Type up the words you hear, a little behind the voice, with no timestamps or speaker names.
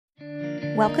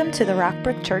Welcome to the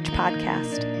Rockbrook Church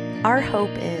Podcast. Our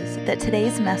hope is that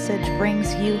today's message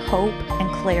brings you hope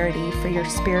and clarity for your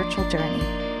spiritual journey.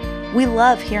 We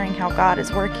love hearing how God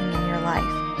is working in your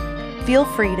life. Feel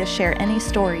free to share any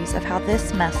stories of how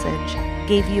this message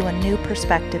gave you a new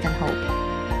perspective and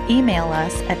hope. Email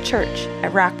us at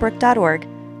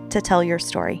church@rockbrook.org to tell your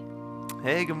story.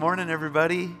 Hey, good morning,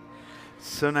 everybody.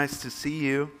 So nice to see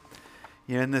you.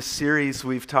 In this series,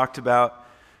 we've talked about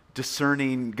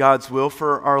discerning God's will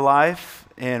for our life,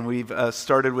 and we've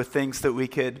started with things that we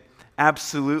could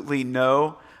absolutely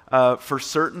know for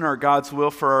certain are God's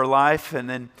will for our life. And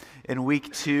then in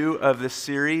week 2 of this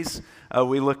series,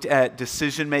 we looked at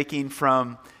decision making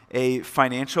from a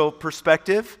financial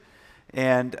perspective.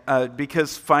 And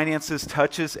because finances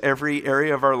touches every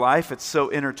area of our life, it's so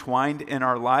intertwined in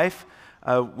our life.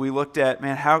 We looked at,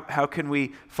 how can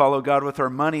we follow God with our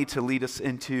money to lead us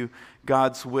into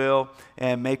God's will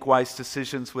and make wise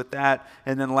decisions with that.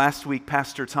 And then last week,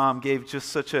 Pastor Tom gave just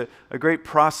such a great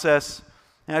process.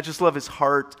 And I just love his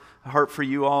heart for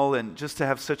you all, and just to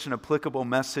have such an applicable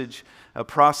message, a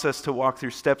process to walk through,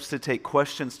 steps to take,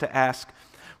 questions to ask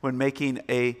when making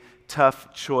a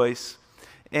tough choice.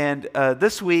 And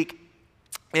this week,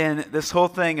 in this whole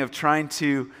thing of trying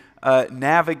to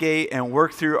navigate and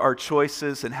work through our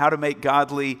choices and how to make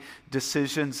godly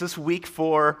decisions, this week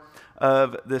 4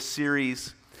 of this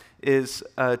series is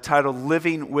titled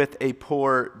Living with a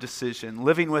Poor Decision.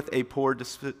 Living with a Poor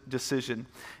Decision.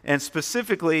 And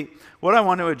specifically, what I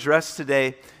want to address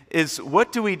today is,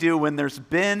 what do we do when there's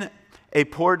been a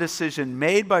poor decision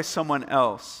made by someone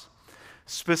else,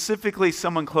 specifically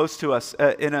someone close to us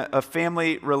in a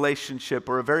family relationship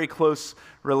or a very close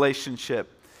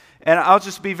relationship? And I'll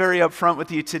just be very upfront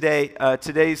with you today.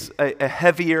 Today's a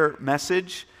heavier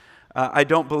message. I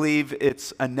don't believe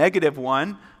it's a negative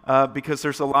one because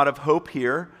there's a lot of hope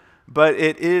here, but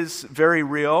it is very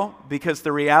real, because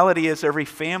the reality is every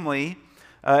family,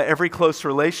 every close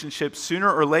relationship, sooner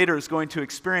or later is going to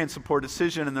experience a poor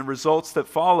decision and the results that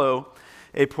follow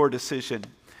a poor decision.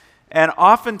 And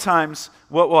oftentimes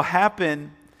what will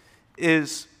happen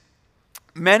is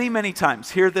many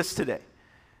times, hear this today,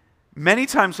 many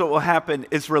times what will happen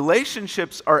is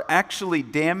relationships are actually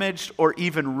damaged or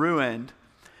even ruined,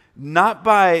 not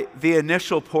by the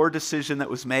initial poor decision that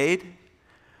was made,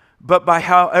 but by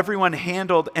how everyone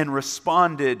handled and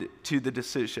responded to the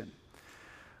decision.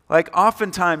 Like,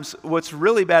 oftentimes, what's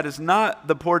really bad is not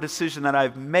the poor decision that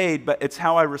I've made, but it's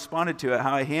how I responded to it,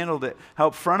 how I handled it, how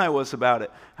upfront I was about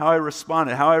it, how I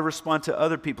responded, how I respond to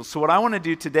other people. So what I want to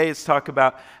do today is talk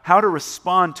about how to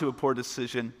respond to a poor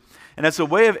decision. And as a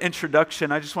way of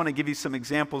introduction, I just want to give you some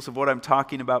examples of what I'm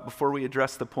talking about before we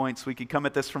address the points. We could come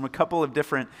at this from a couple of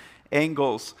different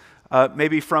angles,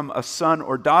 maybe from a son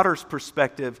or daughter's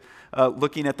perspective,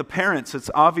 looking at the parents.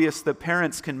 It's obvious that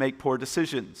parents can make poor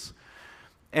decisions.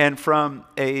 And from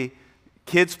a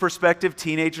kid's perspective,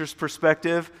 teenager's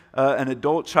perspective, an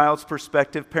adult child's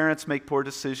perspective, parents make poor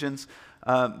decisions.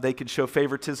 They could show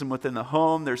favoritism within the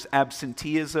home. There's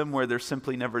absenteeism where they're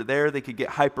simply never there. They could get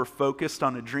hyper-focused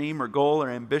on a dream or goal or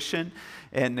ambition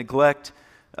and neglect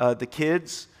the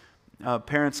kids.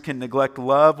 Parents can neglect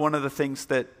love. One of the things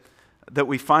that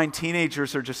we find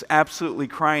teenagers are just absolutely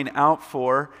crying out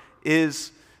for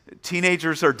is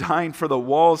teenagers are dying for the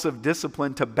walls of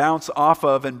discipline to bounce off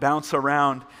of and bounce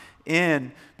around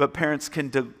in, but parents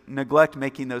can neglect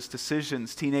making those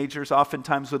decisions. Teenagers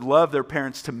oftentimes would love their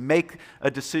parents to make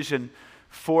a decision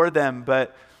for them,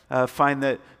 but find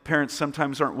that parents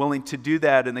sometimes aren't willing to do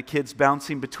that, and the kids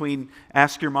bouncing between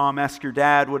ask your mom, ask your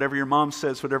dad, whatever your mom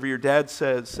says, whatever your dad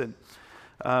says. And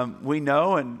we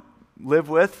know and live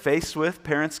with, face with,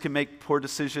 parents can make poor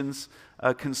decisions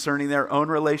concerning their own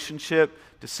relationship,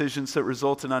 decisions that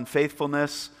result in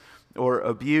unfaithfulness or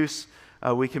abuse.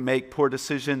 We can make poor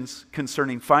decisions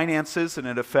concerning finances, and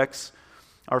it affects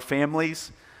our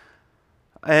families.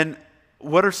 And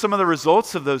what are some of the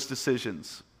results of those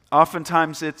decisions?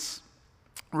 Oftentimes it's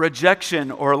rejection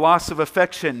or loss of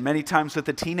affection. Many times with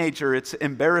a teenager, it's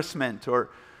embarrassment, or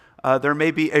there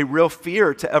may be a real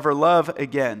fear to ever love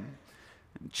again.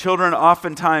 Children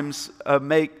oftentimes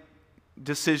make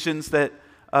decisions that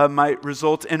might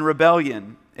result in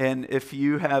rebellion. And if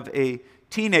you have a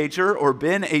teenager or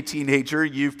been a teenager,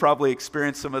 you've probably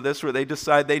experienced some of this, where they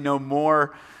decide they know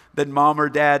more than mom or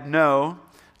dad know.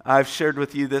 I've shared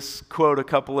with you this quote a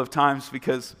couple of times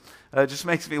because it just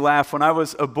makes me laugh. When I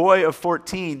was a boy of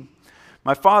 14,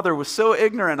 my father was so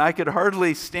ignorant I could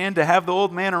hardly stand to have the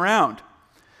old man around.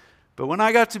 But when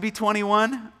I got to be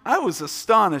 21, I was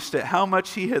astonished at how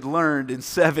much he had learned in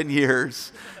 7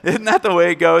 years. Isn't that the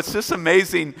way it goes? It's just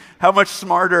amazing how much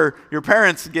smarter your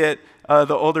parents get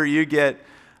the older you get.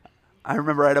 I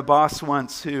remember I had a boss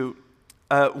once who,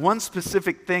 one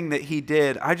specific thing that he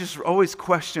did, I just always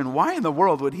questioned, why in the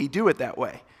world would he do it that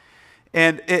way?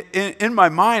 And in my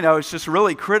mind, I was just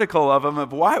really critical of him,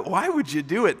 of why would you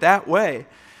do it that way?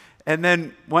 And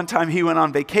then one time he went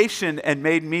on vacation and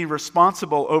made me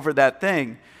responsible over that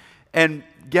thing. And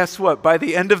guess what? By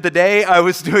the end of the day, I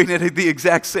was doing it the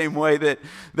exact same way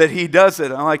that he does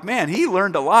it. I'm like, man, he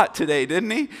learned a lot today, didn't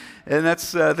he? And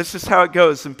that's just how it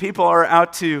goes. And people are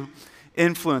out to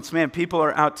influence. Man, people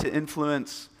are out to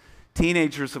influence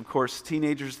teenagers, of course.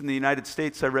 Teenagers in the United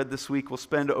States, I read this week, will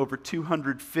spend over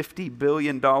 $250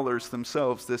 billion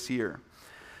themselves this year.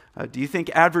 Do you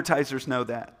think advertisers know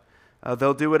that?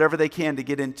 They'll do whatever they can to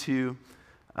get into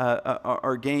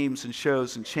our games and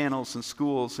shows and channels and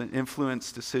schools and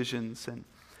influence decisions.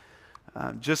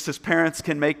 And just as parents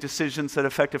can make decisions that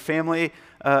affect a family,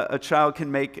 a child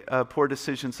can make poor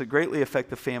decisions that greatly affect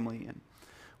the family. And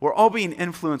we're all being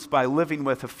influenced by, living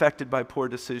with, affected by poor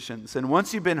decisions. And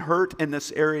once you've been hurt in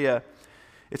this area,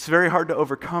 it's very hard to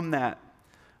overcome that.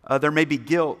 There may be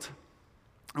guilt.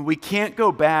 We can't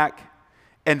go back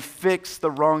and fix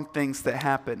the wrong things that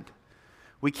happened.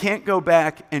 We can't go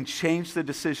back and change the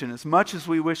decision as much as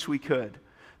we wish we could.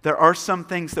 There are some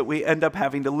things that we end up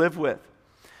having to live with.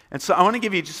 And so I want to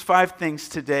give you just 5 things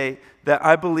today that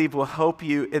I believe will help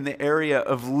you in the area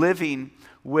of living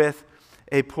with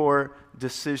a poor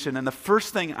decision. And the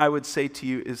first thing I would say to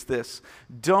you is this.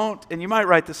 Don't, and you might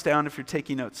write this down if you're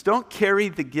taking notes, don't carry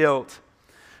the guilt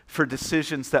for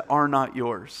decisions that are not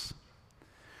yours.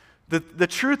 The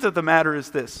truth of the matter is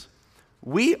this.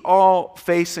 We all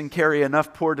face and carry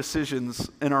enough poor decisions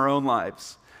in our own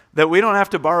lives that we don't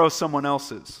have to borrow someone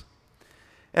else's.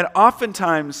 And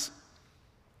oftentimes,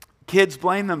 kids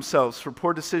blame themselves for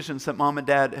poor decisions that mom and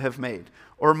dad have made.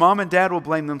 Or mom and dad will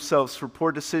blame themselves for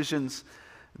poor decisions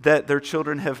that their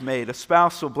children have made. A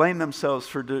spouse will blame themselves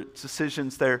for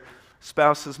decisions their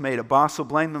spouse has made. A boss will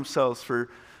blame themselves for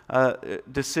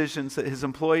decisions that his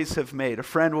employees have made. A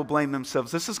friend will blame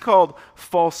themselves. This is called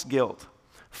false guilt.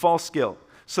 False guilt.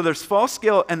 So there's false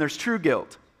guilt and there's true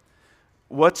guilt.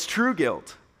 What's true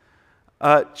guilt?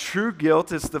 True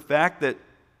guilt is the fact that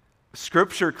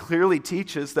Scripture clearly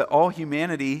teaches that all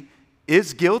humanity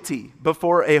is guilty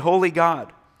before a holy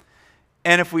God.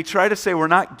 And if we try to say we're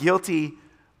not guilty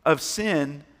of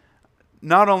sin,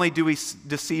 not only do we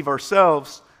deceive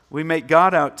ourselves, we make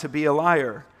God out to be a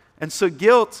liar. And so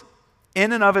guilt,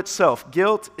 in and of itself,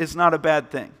 guilt is not a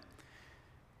bad thing.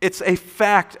 It's a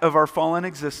fact of our fallen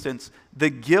existence.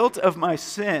 The guilt of my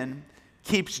sin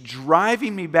keeps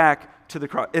driving me back to the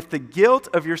cross. If the guilt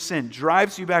of your sin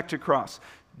drives you back to the cross,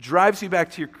 drives you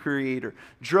back to your Creator,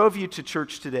 drove you to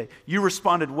church today, you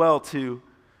responded well to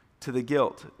the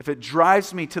guilt. If it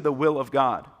drives me to the will of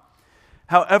God.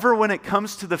 However, when it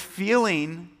comes to the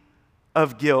feeling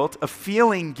of guilt, of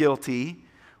feeling guilty,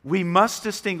 we must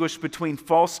distinguish between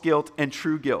false guilt and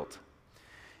true guilt.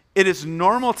 It is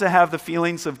normal to have the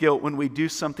feelings of guilt when we do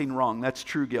something wrong. That's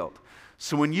true guilt.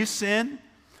 So when you sin,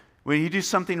 when you do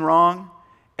something wrong,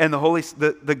 and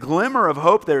the glimmer of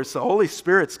hope there is the Holy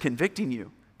Spirit's convicting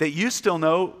you that you still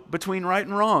know between right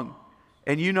and wrong,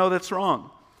 and you know that's wrong.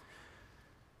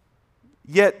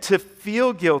 Yet to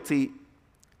feel guilty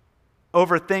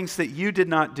over things that you did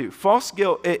not do. False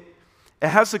guilt, it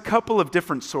has a couple of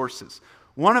different sources.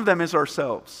 One of them is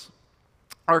ourselves.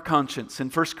 Our conscience. In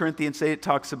 1 Corinthians 8, it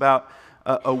talks about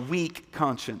a weak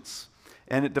conscience.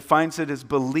 And it defines it as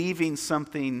believing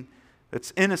something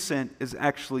that's innocent is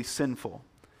actually sinful.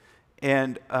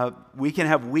 And we can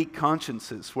have weak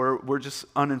consciences where we're just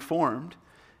uninformed.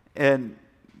 And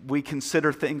we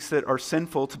consider things that are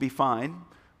sinful to be fine.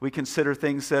 We consider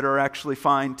things that are actually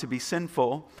fine to be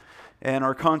sinful. And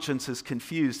our conscience is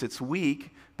confused. It's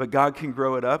weak, but God can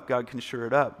grow it up. God can shore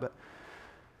it up. But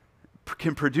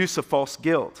can produce a false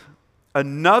guilt.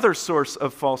 Another source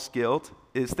of false guilt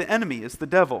is the enemy, is the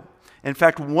devil. In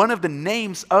fact, one of the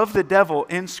names of the devil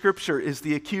in Scripture is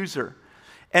the accuser.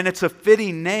 And it's a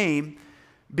fitting name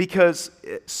because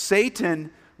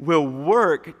Satan will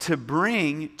work to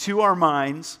bring to our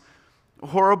minds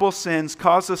horrible sins,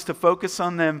 cause us to focus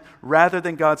on them rather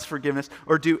than God's forgiveness,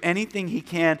 or do anything he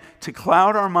can to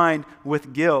cloud our mind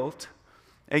with guilt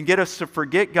and get us to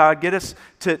forget God, get us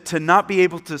to not be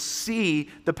able to see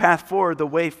the path forward, the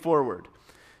way forward.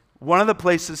 One of the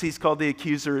places he's called the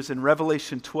accuser is in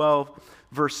Revelation 12,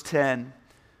 verse 10.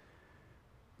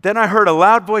 Then I heard a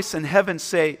loud voice in heaven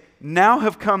say, "Now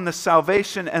have come the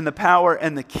salvation and the power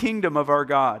and the kingdom of our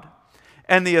God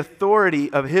and the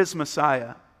authority of his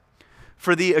Messiah.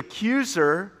 For the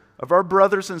accuser of our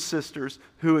brothers and sisters,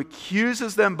 who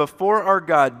accuses them before our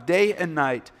God day and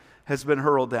night, has been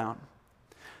hurled down.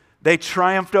 They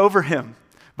triumphed over him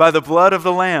by the blood of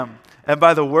the Lamb and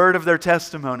by the word of their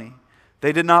testimony.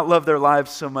 They did not love their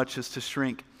lives so much as to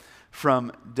shrink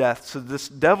from death. So this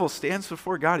devil stands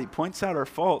before God. He points out our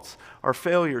faults, our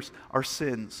failures, our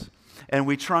sins. And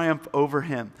we triumph over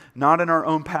him, not in our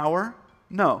own power,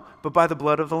 no, but by the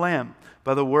blood of the Lamb,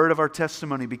 by the word of our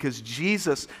testimony, because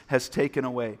Jesus has taken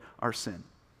away our sin.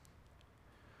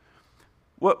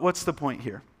 What's the point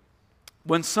here?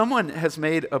 When someone has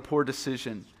made a poor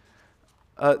decision,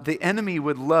 the enemy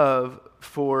would love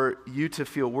for you to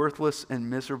feel worthless and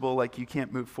miserable, like you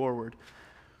can't move forward.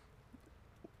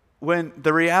 When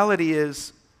the reality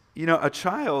is, a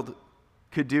child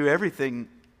could do everything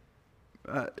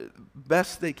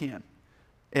best they can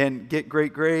and get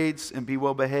great grades and be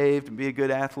well behaved and be a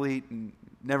good athlete and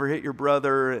never hit your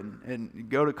brother and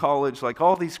go to college, like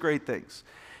all these great things.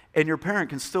 And your parent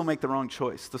can still make the wrong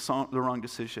choice, the wrong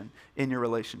decision in your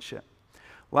relationship.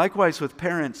 Likewise with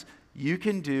parents, you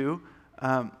can do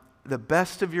the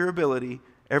best of your ability,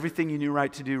 everything you knew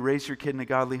right to do, raise your kid in a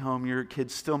godly home, your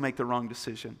kids still make the wrong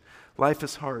decision. Life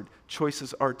is hard.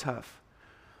 Choices are tough.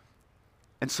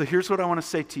 And so here's what I want to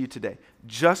say to you today.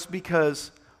 Just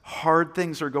because hard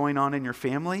things are going on in your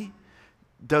family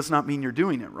does not mean you're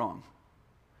doing it wrong.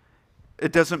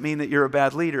 It doesn't mean that you're a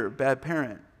bad leader, bad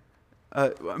parent.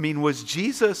 Was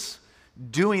Jesus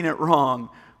doing it wrong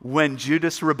when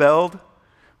Judas rebelled?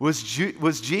 Was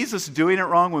Jesus doing it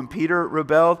wrong when Peter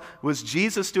rebelled? Was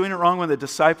Jesus doing it wrong when the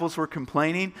disciples were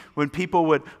complaining, when people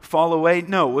would fall away?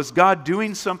 No. Was God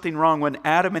doing something wrong when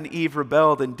Adam and Eve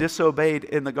rebelled and disobeyed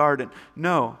in the garden?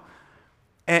 No.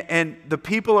 And the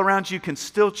people around you can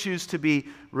still choose to be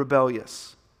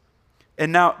rebellious.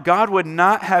 And now, God would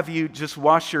not have you just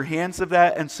wash your hands of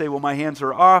that and say, well, my hands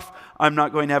are off. I'm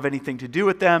not going to have anything to do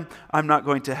with them. I'm not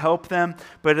going to help them.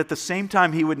 But at the same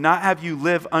time, He would not have you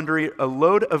live under a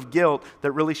load of guilt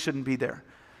that really shouldn't be there.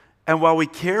 And while we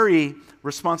carry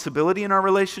responsibility in our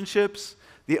relationships,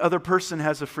 the other person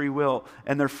has a free will,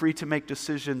 and they're free to make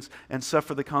decisions and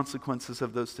suffer the consequences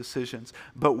of those decisions.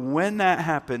 But when that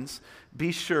happens,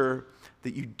 be sure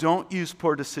that you don't use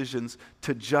poor decisions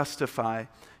to justify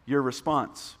your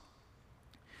response.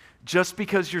 Just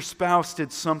because your spouse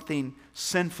did something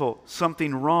sinful,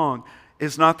 something wrong,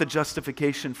 is not the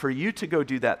justification for you to go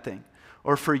do that thing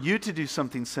or for you to do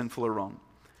something sinful or wrong.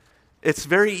 It's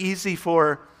very easy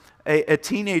for a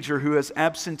teenager who has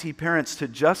absentee parents to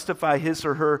justify his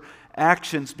or her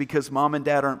actions because mom and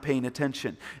dad aren't paying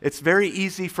attention. It's very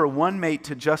easy for one mate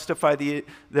to justify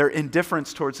their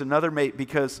indifference towards another mate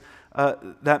because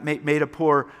that mate made a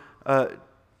poor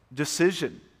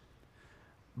decision.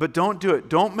 But don't do it.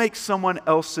 Don't make someone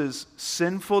else's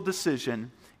sinful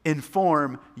decision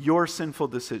inform your sinful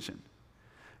decision.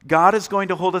 God is going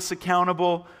to hold us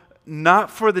accountable not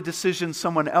for the decisions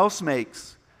someone else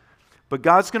makes, but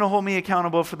God's going to hold me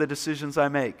accountable for the decisions I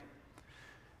make.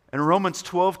 And Romans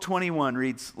 12:21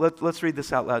 reads, let's read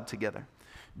this out loud together.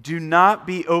 Do not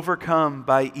be overcome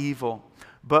by evil,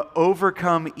 but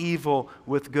overcome evil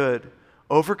with good.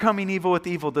 Overcoming evil with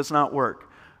evil does not work.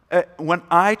 When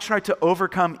I try to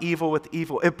overcome evil with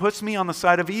evil, it puts me on the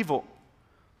side of evil.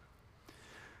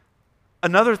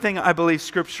 Another thing I believe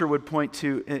Scripture would point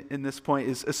to in this point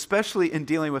is, especially in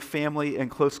dealing with family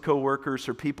and close co-workers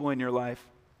or people in your life,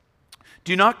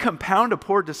 do not compound a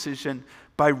poor decision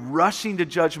by rushing to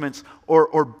judgments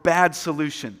or bad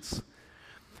solutions.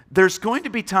 There's going to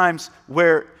be times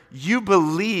where you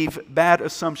believe bad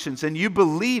assumptions and you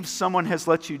believe someone has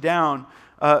let you down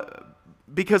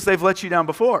because they've let you down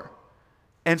before.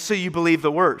 And so you believe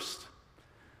the worst.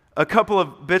 A couple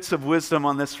of bits of wisdom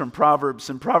on this from Proverbs.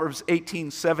 In Proverbs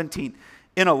 18:17,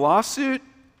 in a lawsuit,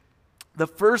 the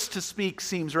first to speak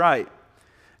seems right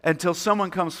until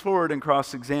someone comes forward and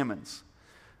cross-examines.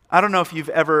 I don't know if you've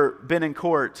ever been in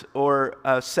court or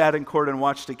sat in court and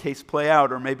watched a case play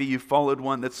out, or maybe you followed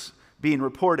one that's being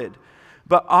reported.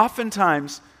 But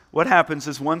oftentimes, what happens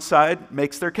is one side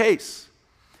makes their case.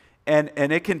 And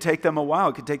it can take them a while.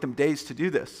 It can take them days to do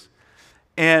this.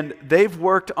 And they've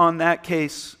worked on that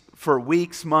case for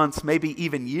weeks, months, maybe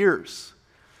even years.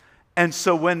 And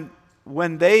so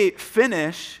when they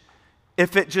finish,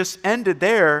 if it just ended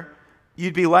there,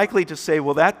 you'd be likely to say,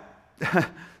 well,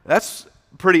 that's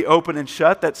pretty open and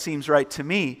shut. That seems right to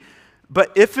me.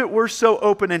 But if it were so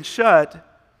open and shut,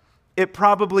 it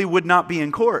probably would not be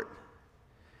in court.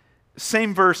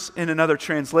 Same verse in another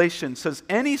translation says,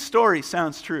 any story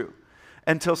sounds true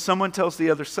until someone tells the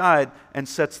other side and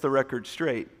sets the record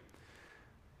straight.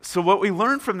 So what we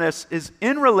learn from this is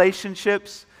in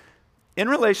relationships,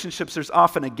 there's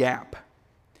often a gap.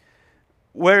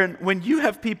 when you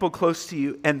have people close to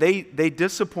you and they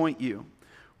disappoint you,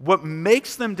 what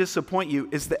makes them disappoint you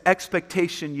is the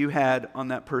expectation you had on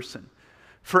that person.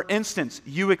 For instance,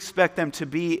 you expect them to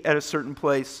be at a certain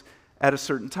place at a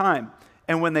certain time.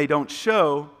 And when they don't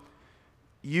show,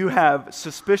 you have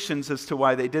suspicions as to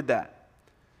why they did that.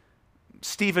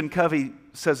 Stephen Covey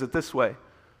says it this way: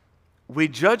 we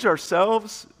judge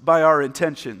ourselves by our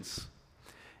intentions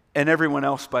and everyone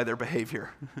else by their behavior.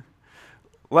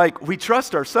 Like, we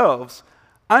trust ourselves.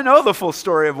 I know the full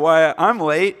story of why I'm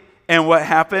late and what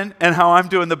happened and how I'm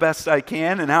doing the best I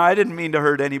can and how I didn't mean to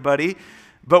hurt anybody,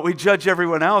 but we judge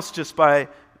everyone else just by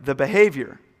the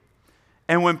behavior.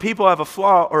 And when people have a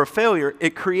flaw or a failure,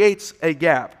 it creates a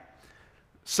gap.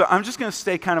 So I'm just going to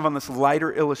stay kind of on this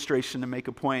lighter illustration to make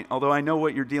a point, although I know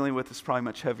what you're dealing with is probably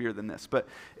much heavier than this. But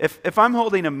if I'm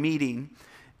holding a meeting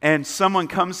and someone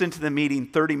comes into the meeting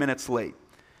 30 minutes late,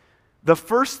 the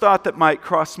first thought that might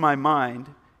cross my mind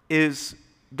is,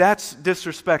 that's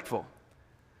disrespectful.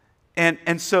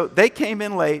 And so they came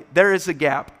in late, there is a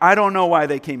gap. I don't know why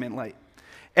they came in late.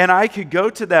 And I could go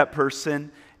to that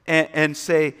person and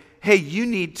say, hey, you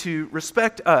need to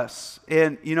respect us.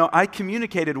 And, I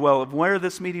communicated well of where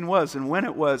this meeting was and when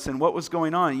it was and what was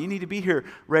going on. You need to be here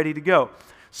ready to go.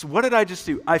 So what did I just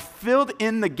do? I filled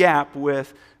in the gap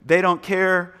with, they don't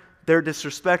care, they're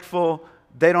disrespectful,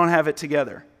 they don't have it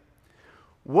together.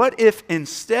 What if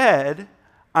instead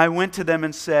I went to them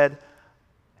and said,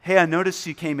 hey, I noticed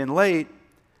you came in late.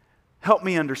 Help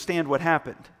me understand what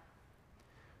happened.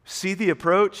 See the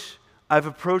approach? I've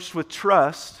approached with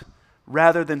trust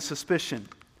rather than suspicion.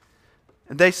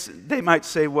 And they might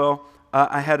say, well,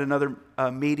 I had another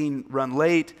meeting run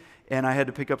late, and I had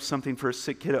to pick up something for a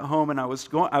sick kid at home, and I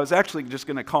was actually just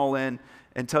going to call in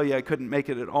and tell you I couldn't make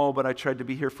it at all, but I tried to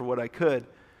be here for what I could.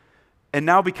 And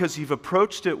now because you've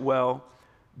approached it well,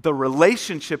 the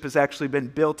relationship has actually been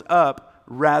built up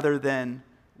rather than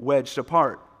wedged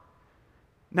apart.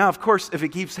 Now, of course, if it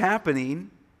keeps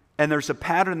happening and there's a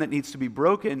pattern that needs to be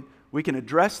broken, we can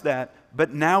address that,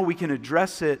 but now we can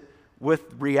address it with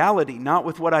reality, not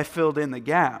with what I filled in the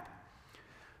gap.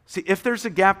 See, if there's a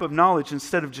gap of knowledge,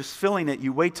 instead of just filling it,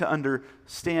 you wait to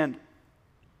understand.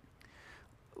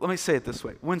 Let me say it this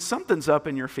way. When something's up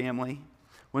in your family,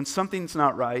 when something's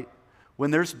not right,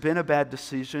 when there's been a bad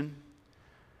decision,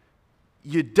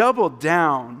 you double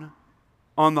down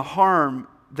on the harm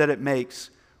that it makes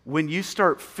when you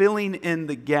start filling in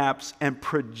the gaps and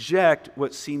project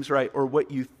what seems right or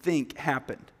what you think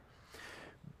happened.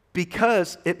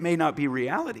 Because it may not be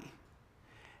reality.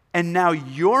 And now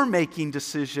you're making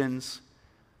decisions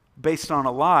based on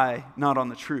a lie, not on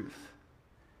the truth.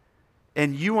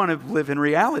 And you want to live in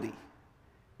reality.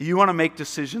 You want to make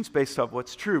decisions based off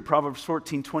what's true. Proverbs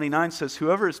 14:29 says,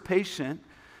 whoever is patient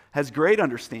has great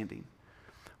understanding,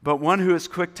 but one who is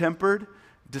quick-tempered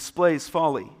displays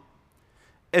folly.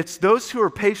 It's those who are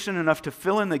patient enough to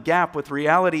fill in the gap with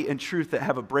reality and truth that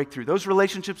have a breakthrough. Those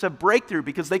relationships have breakthrough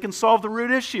because they can solve the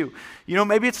root issue.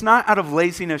 Maybe it's not out of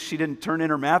laziness she didn't turn in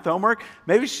her math homework.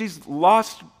 Maybe she's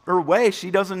lost her way.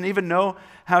 She doesn't even know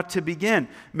how to begin.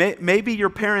 Maybe your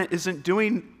parent isn't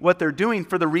doing what they're doing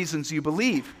for the reasons you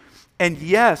believe. And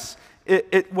yes,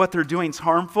 what they're doing is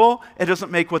harmful. It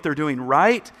doesn't make what they're doing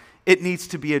right. It needs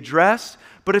to be addressed.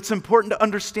 But it's important to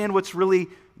understand what's really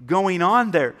going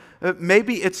on there.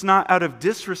 Maybe it's not out of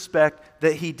disrespect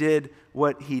that he did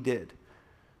what he did.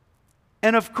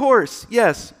 And of course,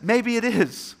 yes, maybe it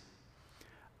is.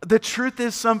 The truth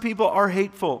is some people are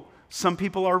hateful. Some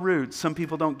people are rude. Some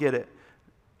people don't get it.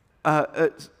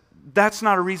 That's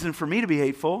not a reason for me to be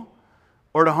hateful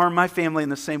or to harm my family in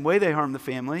the same way they harm the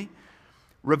family.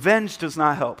 Revenge does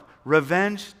not help.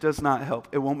 Revenge does not help.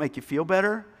 It won't make you feel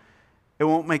better. It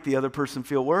won't make the other person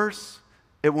feel worse.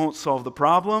 It won't solve the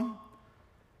problem.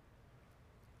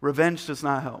 Revenge does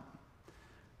not help.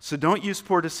 So don't use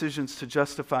poor decisions to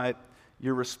justify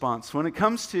your response. When it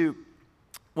comes to,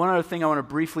 one other thing I want to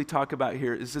briefly talk about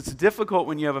here is it's difficult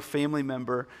when you have a family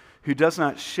member who does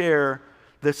not share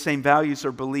the same values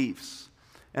or beliefs.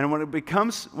 And when it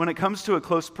comes to a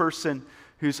close person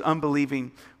who's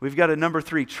unbelieving, we've got a number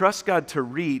 3, trust God to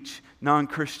reach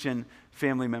non-Christian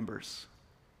family members.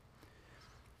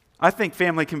 I think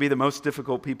family can be the most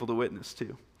difficult people to witness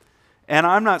to. And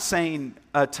I'm not saying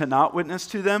to not witness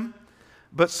to them,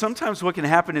 but sometimes what can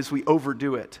happen is we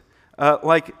overdo it.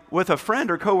 Like with a friend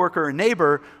or coworker or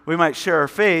neighbor, we might share our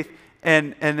faith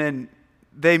and then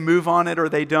they move on it or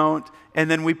they don't, and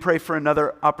then we pray for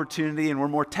another opportunity and we're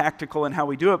more tactical in how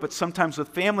we do it. But sometimes with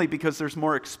family, because there's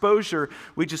more exposure,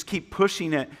 we just keep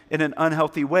pushing it in an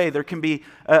unhealthy way. There can be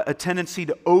a tendency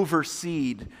to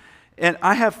overseed. And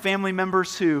I have family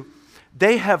members who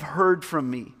They have heard from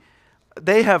me.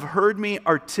 They have heard me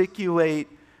articulate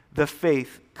the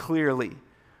faith clearly,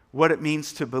 what it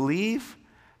means to believe,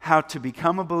 how to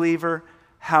become a believer,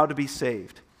 how to be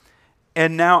saved.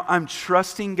 And now I'm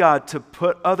trusting God to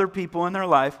put other people in their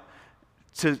life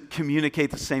to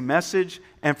communicate the same message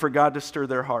and for God to stir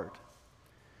their heart.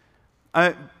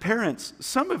 Parents,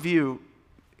 some of you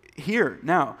here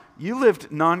now, you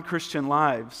lived non-Christian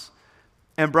lives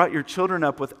and brought your children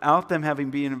up without them having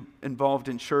been involved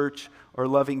in church or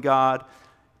loving God.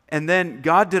 And then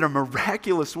God did a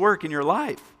miraculous work in your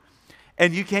life.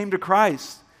 And you came to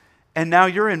Christ. And now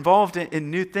you're involved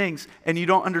in new things. And you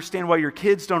don't understand why your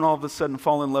kids don't all of a sudden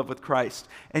fall in love with Christ.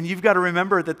 And you've got to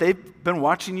remember that they've been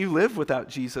watching you live without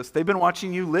Jesus. They've been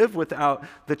watching you live without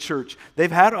the church.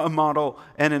 They've had a model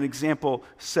and an example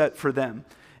set for them.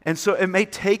 And so it may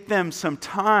take them some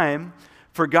time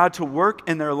for God to work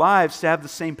in their lives to have the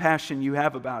same passion you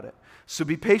have about it. So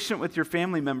be patient with your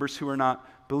family members who are not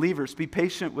believers. Be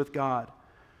patient with God.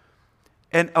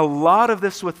 And a lot of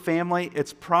this with family,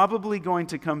 it's probably going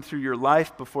to come through your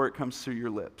life before it comes through your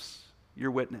lips,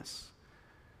 your witness.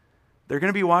 They're going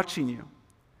to be watching you.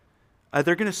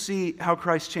 They're going to see how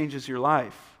Christ changes your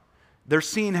life. They're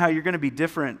seeing how you're going to be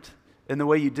different in the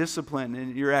way you discipline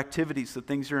and your activities, the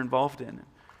things you're involved in.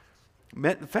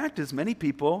 The fact is, many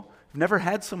people have never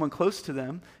had someone close to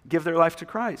them give their life to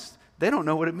Christ. They don't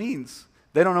know what it means.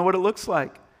 They don't know what it looks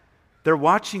like. They're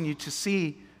watching you to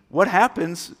see what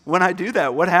happens when I do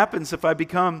that. What happens if I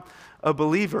become a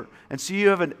believer? And so you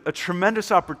have a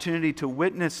tremendous opportunity to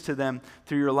witness to them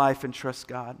through your life and trust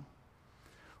God.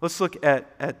 Let's look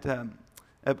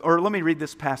or let me read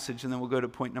this passage and then we'll go to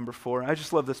point number 4. I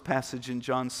just love this passage in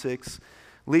John 6.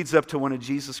 Leads up to one of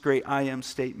Jesus' great I am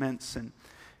statements. And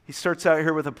he starts out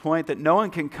here with a point that no one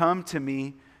can come to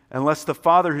me unless the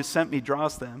Father who sent me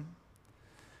draws them.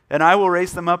 And I will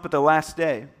raise them up at the last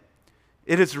day.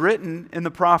 It is written in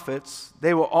the prophets,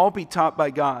 they will all be taught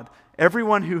by God.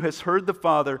 Everyone who has heard the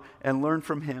Father and learned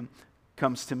from him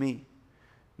comes to me.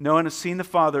 No one has seen the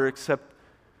Father except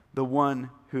the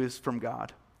one who is from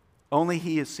God. Only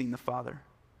he has seen the Father.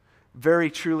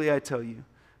 Very truly I tell you,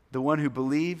 the one who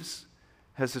believes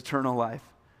has eternal life.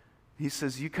 He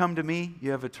says, you come to me,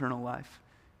 you have eternal life.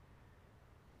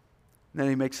 And then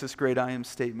he makes this great I am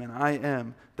statement. I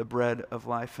am the bread of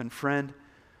life. And friend,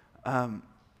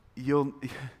 you'll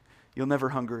never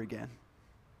hunger again.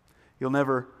 You'll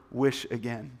never wish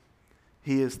again.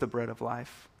 He is the bread of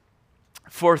life.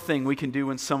 Fourth thing we can do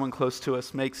when someone close to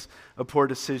us makes a poor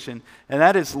decision, and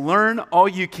that is learn all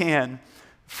you can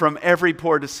from every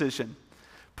poor decision.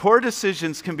 Poor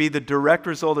decisions can be the direct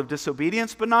result of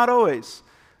disobedience, but not always.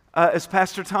 As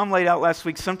Pastor Tom laid out last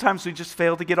week, sometimes we just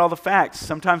fail to get all the facts.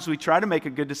 Sometimes we try to make a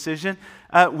good decision.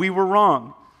 We were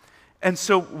wrong. And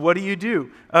so what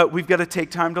do? We've got to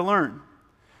take time to learn.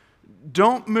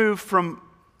 Don't move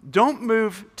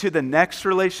to the next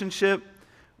relationship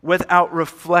without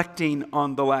reflecting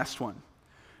on the last one.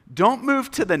 Don't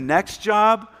move to the next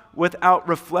job without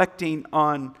reflecting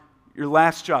on your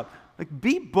last job.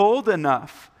 Be bold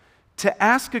enough to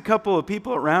ask a couple of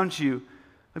people around you,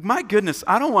 my goodness,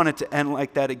 I don't want it to end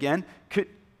like that again.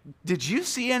 Did you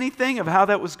see anything of how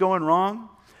that was going wrong?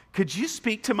 Could you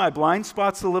speak to my blind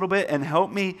spots a little bit and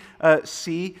help me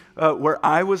see where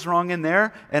I was wrong in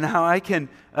there and how I can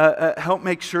help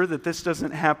make sure that this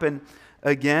doesn't happen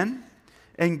again?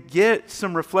 And get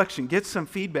some reflection, get some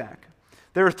feedback.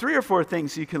 There are 3 or 4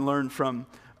 things you can learn from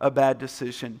a bad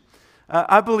decision.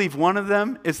 I believe one of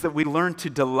them is that we learn to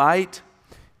delight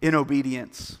in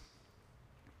obedience.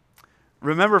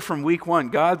 Remember from week 1,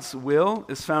 God's will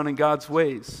is found in God's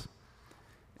ways.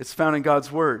 It's found in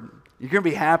God's word. You're going to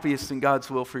be happiest in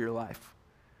God's will for your life.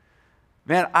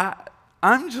 Man,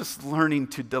 I'm just learning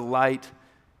to delight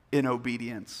in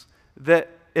obedience. That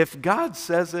if God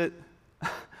says it,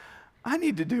 I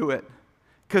need to do it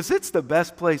because it's the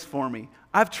best place for me.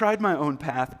 I've tried my own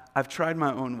path. I've tried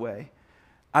my own way.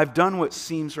 I've done what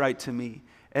seems right to me,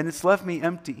 and it's left me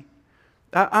empty.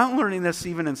 I'm learning this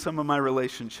even in some of my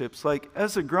relationships. Like,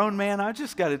 as a grown man, I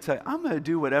just got to tell you, I'm going to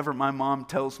do whatever my mom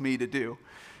tells me to do.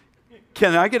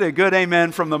 Can I get a good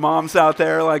amen from the moms out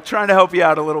there? Like, trying to help you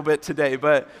out a little bit today.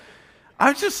 But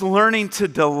I'm just learning to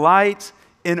delight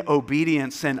in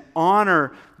obedience and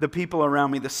honor the people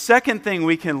around me. The second thing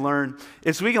we can learn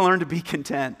is we can learn to be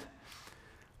content.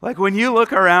 Like when you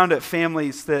look around at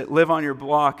families that live on your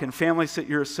block and families that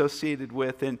you're associated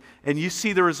with and you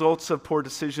see the results of poor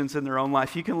decisions in their own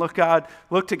life, you can look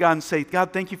to God and say,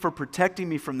 God, thank you for protecting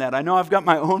me from that. I know I've got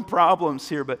my own problems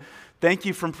here, but thank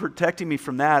you for protecting me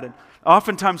from that. And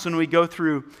oftentimes when we go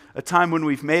through a time when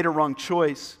we've made a wrong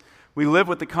choice, We live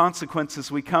with the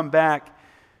consequences. We come back.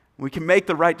 We can make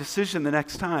the right decision the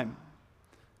next time.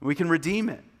 We can redeem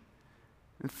it.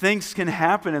 And things can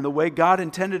happen in the way God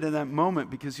intended in that moment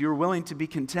because you're willing to be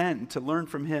content and to learn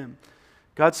from Him.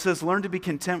 God says, learn to be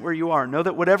content where you are. Know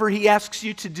that whatever He asks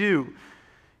you to do,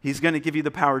 He's going to give you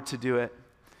the power to do it.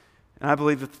 And I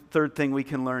believe the third thing we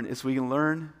can learn is we can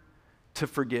learn to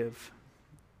forgive.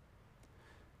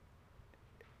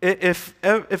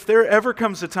 If there ever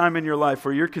comes a time in your life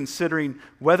where you're considering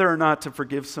whether or not to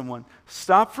forgive someone,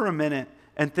 stop for a minute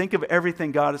and think of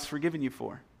everything God has forgiven you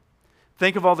for.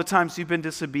 Think of all the times you've been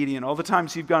disobedient, all the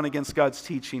times you've gone against God's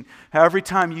teaching, how every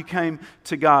time you came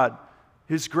to God,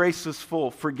 His grace was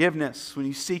full, forgiveness, when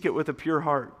you seek it with a pure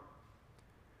heart.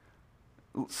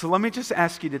 So let me just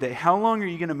ask you today, how long are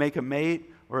you going to make a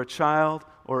mate or a child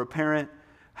or a parent,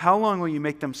 how long will you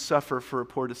make them suffer for a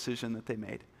poor decision that they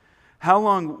made? How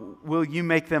long will you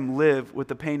make them live with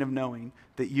the pain of knowing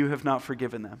that you have not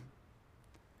forgiven them?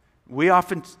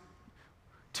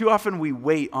 Too often we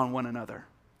wait on one another.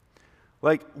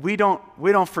 Like we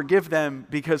don't forgive them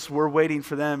because we're waiting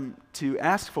for them to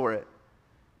ask for it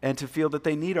and to feel that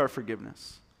they need our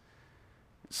forgiveness.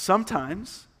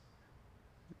 Sometimes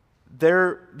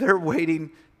they're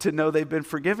waiting to know they've been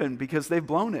forgiven because they've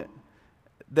blown it.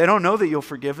 They don't know that you'll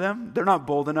forgive them. They're not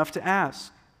bold enough to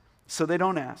ask. So they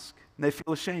don't ask. And they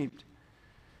feel ashamed.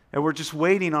 And we're just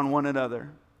waiting on one another.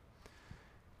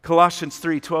 Colossians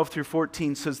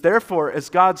 3:12-14 says, therefore, as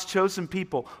God's chosen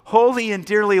people, holy and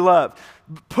dearly loved,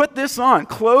 put this on,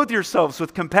 clothe yourselves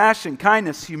with compassion,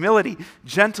 kindness, humility,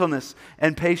 gentleness,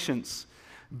 and patience.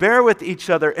 Bear with each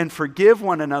other and forgive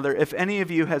one another if any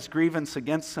of you has grievance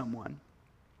against someone.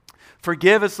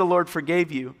 Forgive as the Lord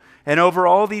forgave you. And over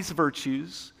all these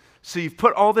virtues, so you've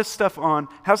put all this stuff on,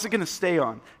 how's it going to stay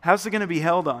on? How's it going to be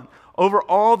held on? Over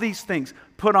all these things,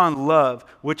 put on love,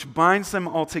 which binds them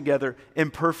all together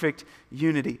in perfect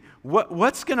unity.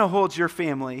 What's going to hold your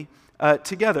family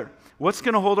together? What's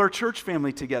going to hold our church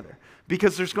family together?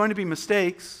 Because there's going to be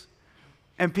mistakes,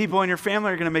 and people in your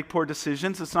family are going to make poor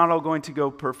decisions. It's not all going to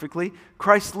go perfectly.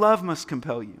 Christ's love must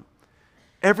compel you.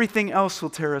 Everything else will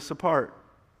tear us apart.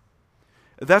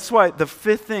 That's why the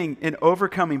fifth thing in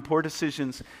overcoming poor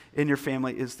decisions in your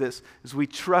family is this, is we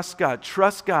trust God.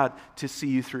 Trust God to see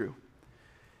you through.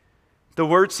 The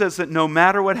Word says that no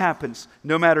matter what happens,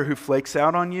 no matter who flakes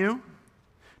out on you,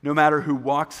 no matter who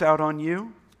walks out on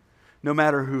you, no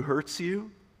matter who hurts you,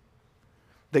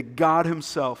 that God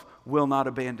Himself will not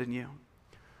abandon you.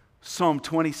 Psalm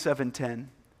 27:10,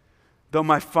 though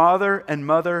my father and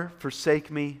mother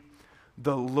forsake me,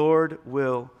 the Lord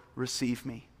will receive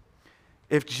me.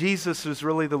 If Jesus is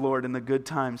really the Lord in the good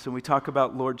times, and we talk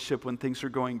about lordship when things are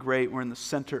going great, we're in the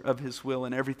center of His will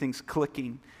and everything's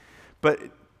clicking. But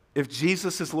if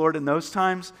Jesus is Lord in those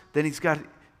times, then He's got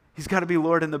to be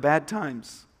Lord in the bad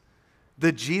times.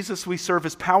 The Jesus we serve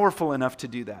is powerful enough to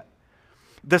do that.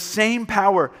 The same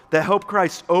power that helped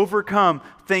Christ overcome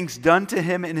things done to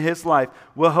Him in His life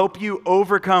will help you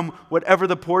overcome whatever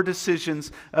the poor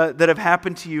decisions that have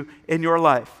happened to you in your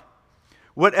life.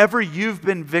 Whatever you've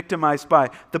been victimized by,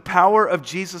 the power of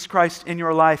Jesus Christ in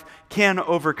your life can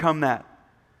overcome that.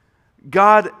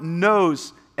 God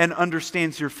knows and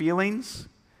understands your feelings,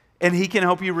 and He can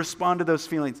help you respond to those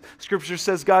feelings. Scripture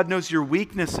says God knows your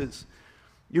weaknesses.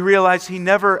 You realize He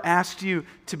never asked you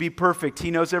to be perfect.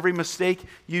 He knows every mistake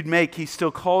you'd make. He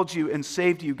still called you and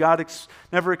saved you. God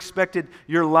never expected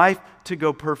your life to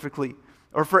go perfectly,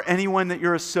 or for anyone that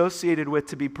you're associated with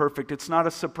to be perfect. It's not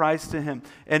a surprise to Him.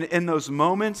 And in those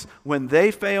moments when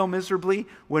they fail miserably,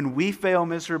 when we fail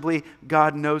miserably,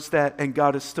 God knows that, and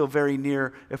God is still very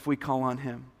near if we call on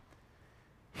Him.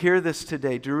 Hear this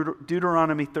today,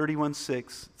 Deuteronomy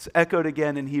 31:6. It's echoed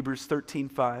again in Hebrews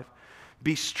 13:5.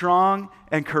 Be strong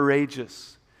and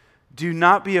courageous. Do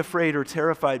not be afraid or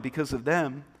terrified because of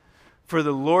them, for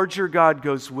the Lord your God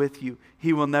goes with you.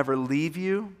 He will never leave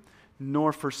you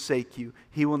nor forsake you.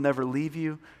 He will never leave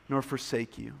you nor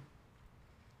forsake you.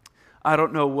 I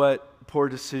don't know what poor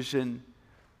decision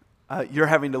you're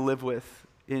having to live with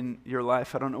in your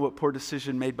life. I don't know what poor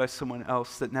decision made by someone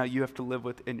else that now you have to live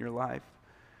with in your life.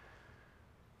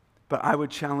 But I would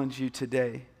challenge you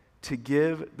today to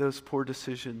give those poor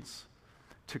decisions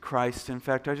to Christ. In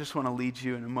fact, I just want to lead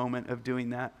you in a moment of doing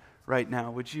that right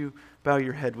now. Would you bow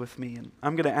your head with me? And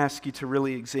I'm going to ask you to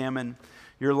really examine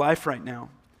your life right now.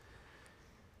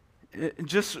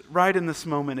 Just right in this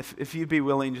moment, if you'd be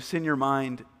willing, just in your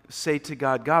mind, say to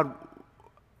God, God,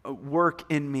 work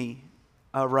in me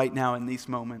right now in these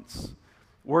moments.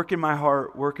 Work in my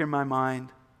heart, work in my mind.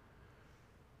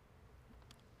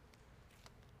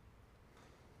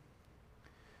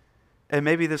 And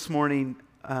maybe this morning,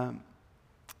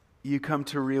 you come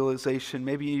to a realization,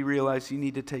 maybe you realize you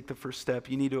need to take the first step.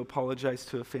 You need to apologize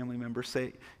to a family member.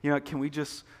 Say, can we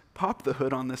just pop the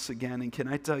hood on this again? And can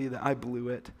I tell you that I blew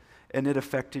it and it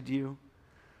affected you?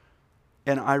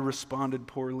 And I responded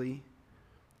poorly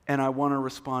and I want to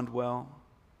respond well.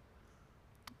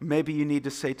 Maybe you need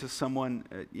to say to someone,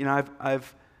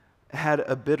 I've had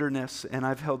a bitterness and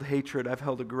I've held hatred, I've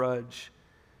held a grudge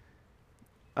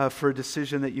for a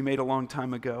decision that you made a long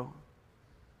time ago.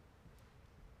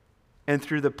 And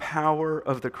through the power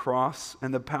of the cross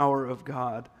and the power of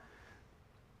God,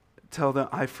 tell them,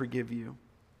 I forgive you.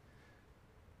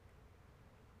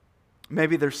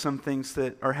 Maybe there's some things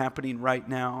that are happening right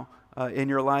now in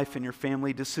your life, in your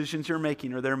family, decisions you're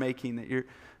making or they're making that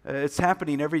it's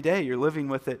happening every day. You're living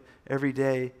with it every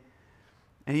day.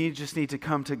 And you just need to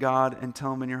come to God and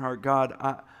tell him in your heart,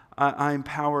 God, I'm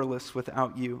powerless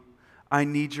without you. I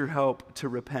need your help to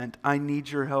repent. I need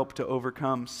your help to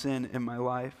overcome sin in my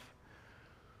life.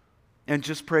 And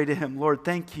just pray to him, Lord,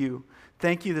 thank you.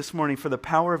 Thank you this morning for the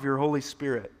power of your Holy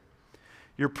Spirit,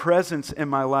 your presence in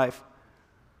my life.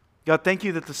 God, thank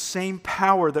you that the same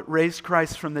power that raised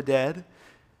Christ from the dead,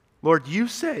 Lord, you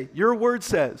say, your word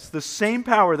says, the same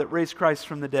power that raised Christ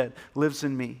from the dead lives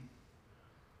in me.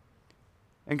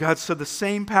 And God, so the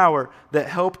same power that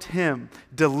helped him,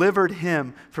 delivered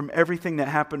him from everything that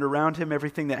happened around him,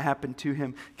 everything that happened to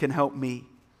him, can help me.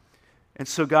 And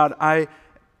so God,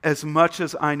 as much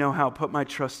as I know how, put my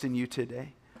trust in you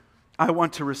today. I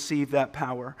want to receive that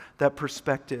power, that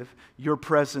perspective, your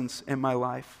presence in my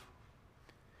life.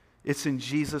 It's in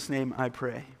Jesus' name I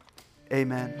pray.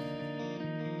 Amen.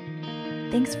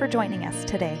 Thanks for joining us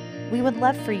today. We would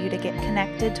love for you to get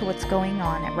connected to what's going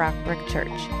on at Rockbrook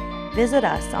Church. Visit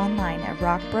us online at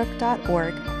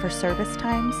rockbrook.org for service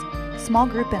times, small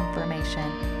group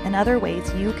information, and other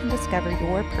ways you can discover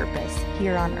your purpose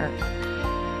here on earth.